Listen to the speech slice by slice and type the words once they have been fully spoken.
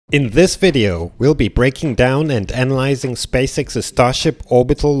In this video, we'll be breaking down and analyzing SpaceX's Starship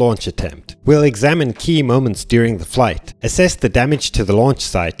orbital launch attempt. We'll examine key moments during the flight, assess the damage to the launch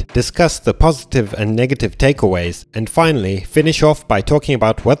site, discuss the positive and negative takeaways, and finally finish off by talking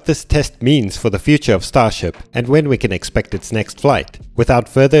about what this test means for the future of Starship and when we can expect its next flight. Without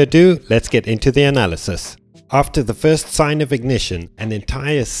further ado, let's get into the analysis. After the first sign of ignition, an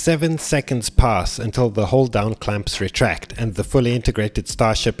entire 7 seconds pass until the hold-down clamps retract and the fully integrated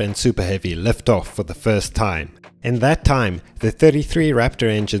Starship and Super Heavy lift off for the first time. In that time, the 33 Raptor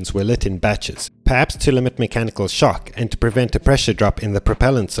engines were lit in batches, perhaps to limit mechanical shock and to prevent a pressure drop in the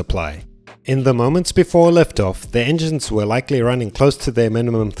propellant supply. In the moments before liftoff, the engines were likely running close to their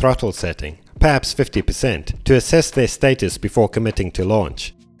minimum throttle setting, perhaps 50%, to assess their status before committing to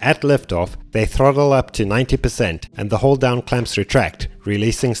launch. At liftoff, they throttle up to 90% and the hold-down clamps retract,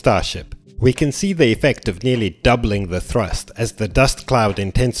 releasing Starship. We can see the effect of nearly doubling the thrust as the dust cloud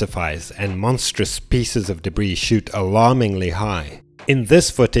intensifies and monstrous pieces of debris shoot alarmingly high. In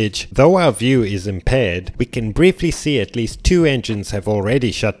this footage, though our view is impaired, we can briefly see at least 2 engines have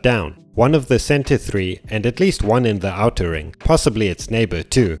already shut down. One of the center 3 and at least one in the outer ring, possibly its neighbor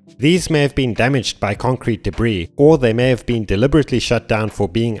too. These may have been damaged by concrete debris, or they may have been deliberately shut down for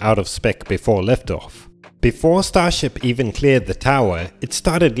being out of spec before liftoff. Before Starship even cleared the tower, it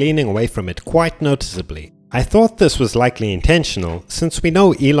started leaning away from it quite noticeably. I thought this was likely intentional, since we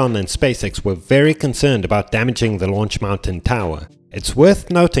know Elon and SpaceX were very concerned about damaging the launch mount and tower. It's worth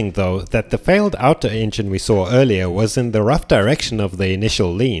noting though that the failed outer engine we saw earlier was in the rough direction of the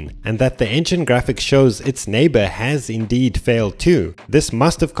initial lean, and that the engine graphic shows its neighbor has indeed failed too. This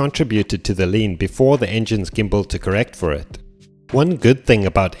must have contributed to the lean before the engine's gimbal to correct for it. One good thing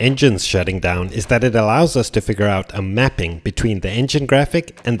about engines shutting down is that it allows us to figure out a mapping between the engine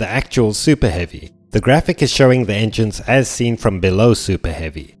graphic and the actual Super Heavy. The graphic is showing the engines as seen from below Super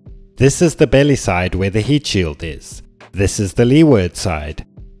Heavy. This is the belly side where the heat shield is. This is the leeward side.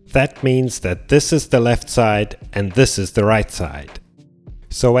 That means that this is the left side and this is the right side.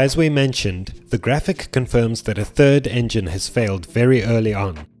 So as we mentioned, the graphic confirms that a third engine has failed very early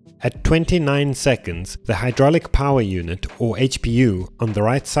on. At 29 seconds, the hydraulic power unit, or HPU, on the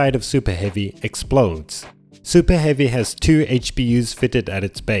right side of Super Heavy explodes. Super Heavy has 2 HPUs fitted at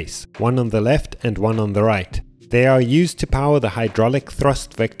its base, one on the left and one on the right. They are used to power the hydraulic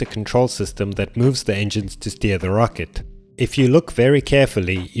thrust vector control system that moves the engines to steer the rocket. If you look very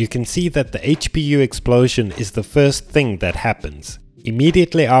carefully, you can see that the HPU explosion is the first thing that happens.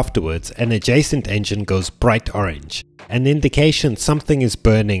 Immediately afterwards, an adjacent engine goes bright orange, an indication something is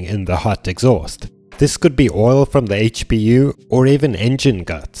burning in the hot exhaust. This could be oil from the HPU or even engine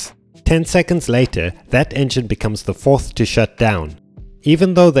guts. 10 seconds later, that engine becomes the fourth to shut down.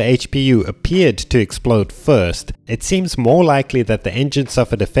 Even though the HPU appeared to explode first, it seems more likely that the engine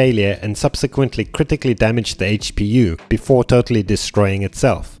suffered a failure and subsequently critically damaged the HPU before totally destroying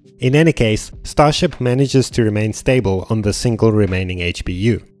itself. In any case, Starship manages to remain stable on the single remaining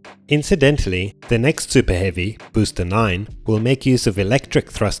HPU. Incidentally, the next Super Heavy, Booster 9, will make use of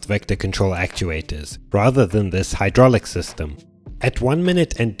electric thrust vector control actuators, rather than this hydraulic system. At 1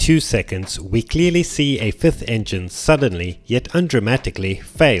 minute and 2 seconds, we clearly see a 5th engine suddenly, yet undramatically,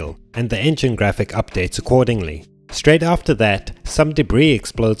 fail, and the engine graphic updates accordingly. Straight after that, some debris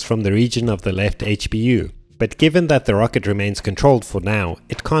explodes from the region of the left HPU, but given that the rocket remains controlled for now,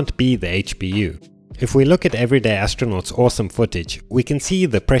 it can't be the HPU. If we look at Everyday Astronaut's awesome footage, we can see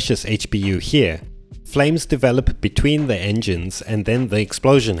the precious HPU here. Flames develop between the engines and then the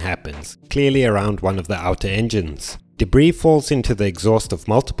explosion happens, clearly around one of the outer engines. Debris falls into the exhaust of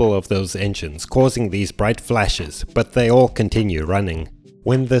multiple of those engines, causing these bright flashes, but they all continue running.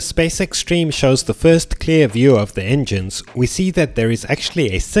 When the SpaceX stream shows the first clear view of the engines, we see that there is actually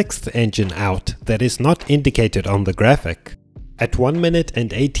a 6th engine out that is not indicated on the graphic. At 1 minute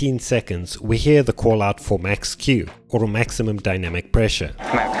and 18 seconds, we hear the call out for max Q, or maximum dynamic pressure.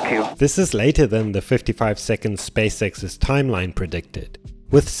 Max Q. This is later than the 55 seconds SpaceX's timeline predicted.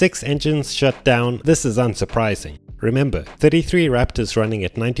 With 6 engines shut down, this is unsurprising. Remember, 33 Raptors running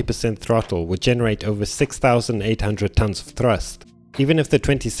at 90% throttle would generate over 6,800 tons of thrust. Even if the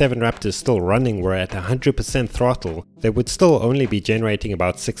 27 Raptors still running were at 100% throttle, they would still only be generating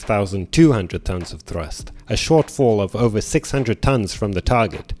about 6,200 tons of thrust, a shortfall of over 600 tons from the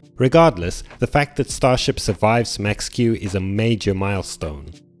target. Regardless, the fact that Starship survives Max Q is a major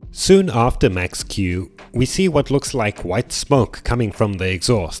milestone. Soon after Max Q, we see what looks like white smoke coming from the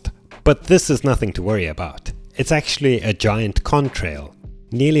exhaust, but this is nothing to worry about. It's actually a giant contrail.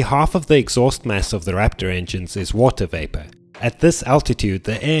 Nearly half of the exhaust mass of the Raptor engines is water vapor. At this altitude,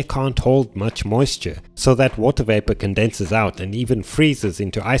 the air can't hold much moisture, so that water vapor condenses out and even freezes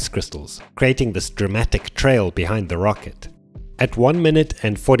into ice crystals, creating this dramatic trail behind the rocket. At 1 minute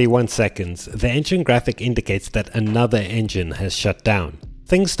and 41 seconds, the engine graphic indicates that another engine has shut down.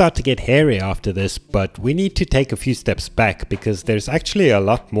 Things start to get hairy after this, but we need to take a few steps back because there's actually a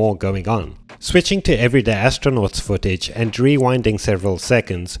lot more going on. Switching to everyday astronauts footage and rewinding several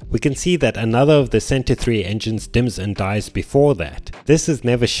seconds, we can see that another of the Center 3 engines dims and dies before that. This is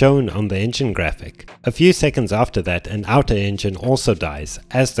never shown on the engine graphic. A few seconds after that, an outer engine also dies,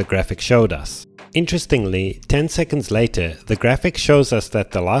 as the graphic showed us. Interestingly, 10 seconds later, the graphic shows us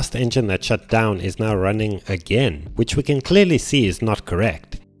that the last engine that shut down is now running again, which we can clearly see is not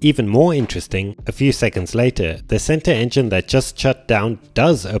correct. Even more interesting, a few seconds later, the center engine that just shut down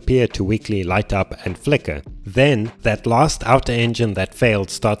does appear to weakly light up and flicker. Then, that last outer engine that failed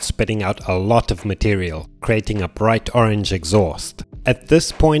starts spitting out a lot of material, creating a bright orange exhaust. At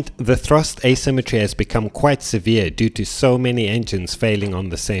this point, the thrust asymmetry has become quite severe due to so many engines failing on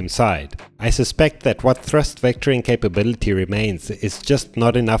the same side. I suspect that what thrust vectoring capability remains is just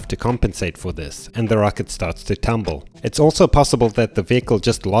not enough to compensate for this, and the rocket starts to tumble. It's also possible that the vehicle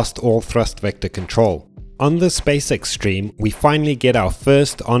just lost all thrust vector control. On the SpaceX stream, we finally get our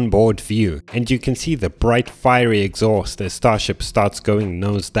first onboard view, and you can see the bright fiery exhaust as Starship starts going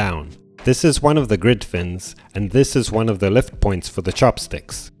nose down. This is one of the grid fins, and this is one of the lift points for the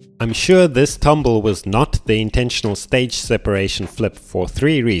chopsticks. I'm sure this tumble was not the intentional stage separation flip for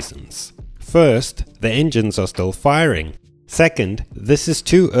 3 reasons. First, the engines are still firing. Second, this is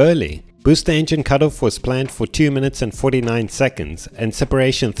too early. Booster engine cutoff was planned for 2 minutes and 49 seconds, and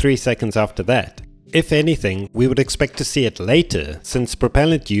separation 3 seconds after that. If anything, we would expect to see it later, since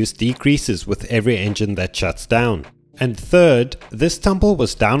propellant use decreases with every engine that shuts down. And third, this tumble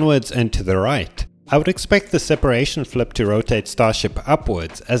was downwards and to the right. I would expect the separation flip to rotate Starship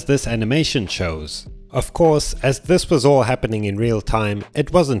upwards as this animation shows. Of course, as this was all happening in real time,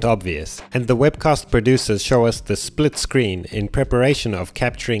 it wasn't obvious, and the webcast producers show us the split screen in preparation of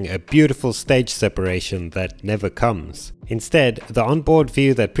capturing a beautiful stage separation that never comes. Instead, the onboard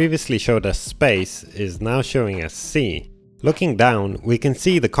view that previously showed us space is now showing us sea. Looking down, we can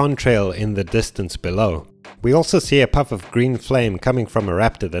see the contrail in the distance below. We also see a puff of green flame coming from a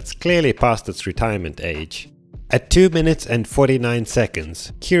Raptor that's clearly past its retirement age. At 2 minutes and 49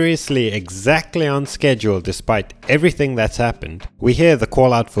 seconds, curiously exactly on schedule despite everything that's happened, we hear the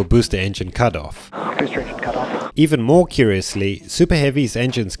call out for booster engine cutoff. Booster engine cutoff. Even more curiously, Super Heavy's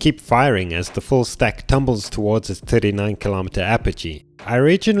engines keep firing as the full stack tumbles towards its 39km apogee. I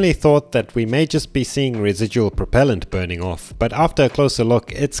originally thought that we may just be seeing residual propellant burning off, but after a closer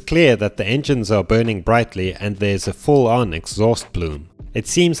look, it's clear that the engines are burning brightly and there's a full-on exhaust plume. It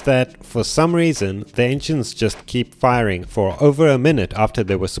seems that, for some reason, the engines just keep firing for over a minute after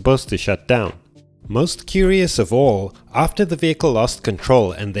they were supposed to shut down. Most curious of all, after the vehicle lost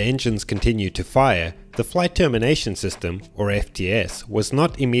control and the engines continued to fire, the Flight Termination System, or FTS, was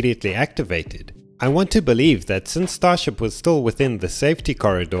not immediately activated. I want to believe that since Starship was still within the safety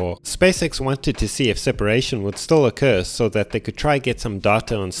corridor, SpaceX wanted to see if separation would still occur so that they could try get some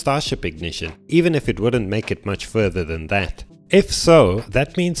data on Starship ignition, even if it wouldn't make it much further than that. If so,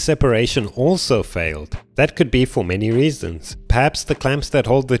 that means separation also failed. That could be for many reasons. Perhaps the clamps that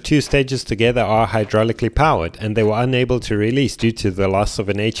hold the 2 stages together are hydraulically powered and they were unable to release due to the loss of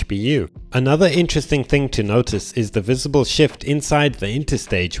an HPU. Another interesting thing to notice is the visible shift inside the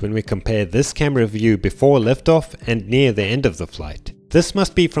interstage when we compare this camera view before liftoff and near the end of the flight. This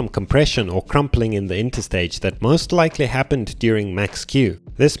must be from compression or crumpling in the interstage that most likely happened during max Q.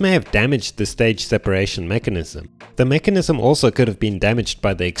 This may have damaged the stage separation mechanism. The mechanism also could have been damaged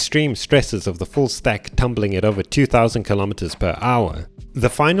by the extreme stresses of the full stack tumbling at over 2000 km per hour. The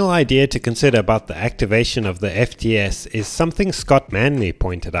final idea to consider about the activation of the FTS is something Scott Manley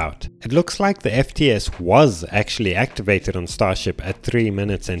pointed out. It looks like the FTS was actually activated on Starship at 3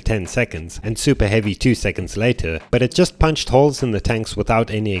 minutes and 10 seconds and Super Heavy 2 seconds later, but it just punched holes in the tanks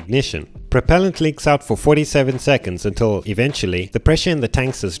without any ignition. Propellant leaks out for 47 seconds until, eventually, the pressure in the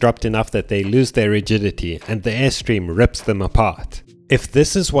tanks has dropped enough that they lose their rigidity and the airstream rips them apart. If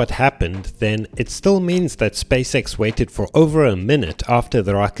this is what happened, then it still means that SpaceX waited for over a minute after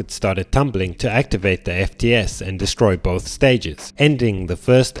the rocket started tumbling to activate the FTS and destroy both stages, ending the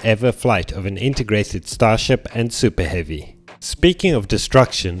first ever flight of an integrated Starship and Super Heavy. Speaking of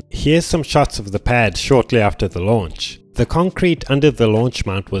destruction, here's some shots of the pad shortly after the launch. The concrete under the launch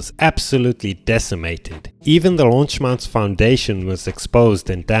mount was absolutely decimated. Even the launch mount's foundation was exposed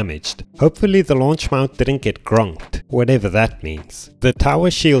and damaged. Hopefully the launch mount didn't get gronked, whatever that means. The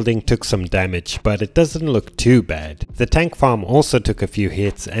tower shielding took some damage, but it doesn't look too bad. The tank farm also took a few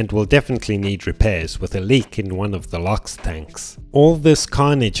hits and will definitely need repairs with a leak in one of the LOX tanks. All this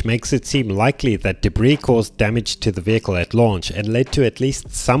carnage makes it seem likely that debris caused damage to the vehicle at launch and led to at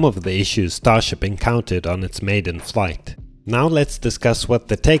least some of the issues Starship encountered on its maiden flight. Now let's discuss what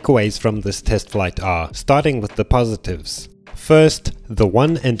the takeaways from this test flight are, starting with the positives. First, the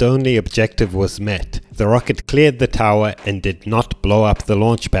one and only objective was met. The rocket cleared the tower and did not blow up the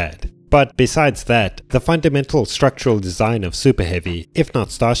launch pad. But besides that, the fundamental structural design of Super Heavy, if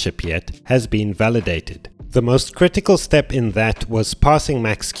not Starship yet, has been validated. The most critical step in that was passing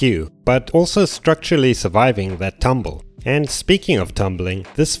max Q, but also structurally surviving that tumble. And speaking of tumbling,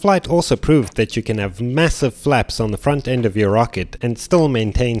 this flight also proved that you can have massive flaps on the front end of your rocket and still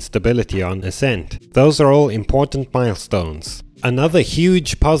maintain stability on ascent. Those are all important milestones. Another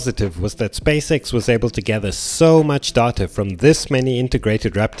huge positive was that SpaceX was able to gather so much data from this many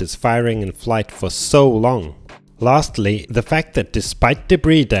integrated Raptors firing in flight for so long. Lastly, the fact that despite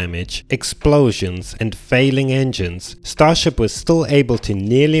debris damage, explosions and failing engines, Starship was still able to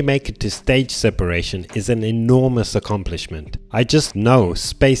nearly make it to stage separation is an enormous accomplishment. I just know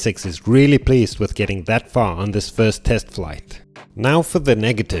SpaceX is really pleased with getting that far on this first test flight. Now for the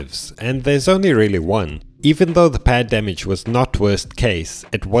negatives, and there's only really one. Even though the pad damage was not worst case,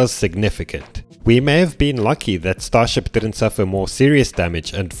 it was significant. We may have been lucky that Starship didn't suffer more serious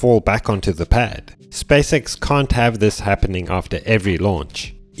damage and fall back onto the pad. SpaceX can't have this happening after every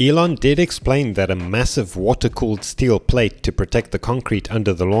launch. Elon did explain that a massive water-cooled steel plate to protect the concrete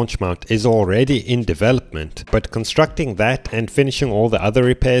under the launch mount is already in development, but constructing that and finishing all the other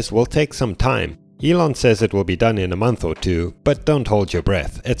repairs will take some time. Elon says it will be done in a month or two, but don't hold your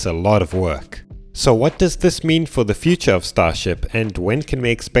breath, it's a lot of work. So what does this mean for the future of Starship, and when can we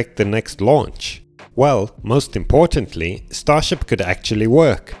expect the next launch? Well, most importantly, Starship could actually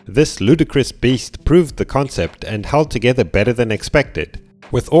work. This ludicrous beast proved the concept and held together better than expected.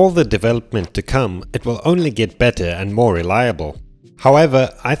 With all the development to come, it will only get better and more reliable. However,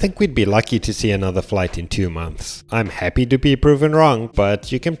 I think we'd be lucky to see another flight in 2 months. I'm happy to be proven wrong,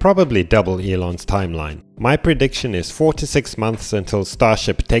 but you can probably double Elon's timeline. My prediction is 4 to 6 months until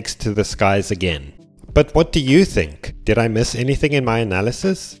Starship takes to the skies again. But what do you think? Did I miss anything in my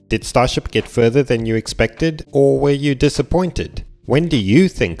analysis? Did Starship get further than you expected, or were you disappointed? When do you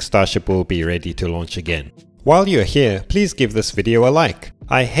think Starship will be ready to launch again? While you're here, please give this video a like.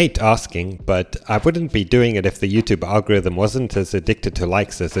 I hate asking, but I wouldn't be doing it if the YouTube algorithm wasn't as addicted to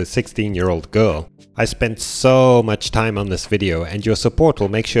likes as a 16-year-old girl. I spent so much time on this video, and your support will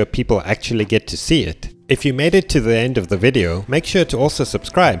make sure people actually get to see it. If you made it to the end of the video, make sure to also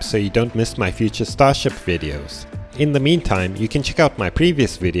subscribe so you don't miss my future Starship videos. In the meantime, you can check out my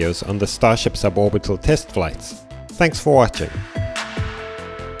previous videos on the Starship suborbital test flights. Thanks for watching.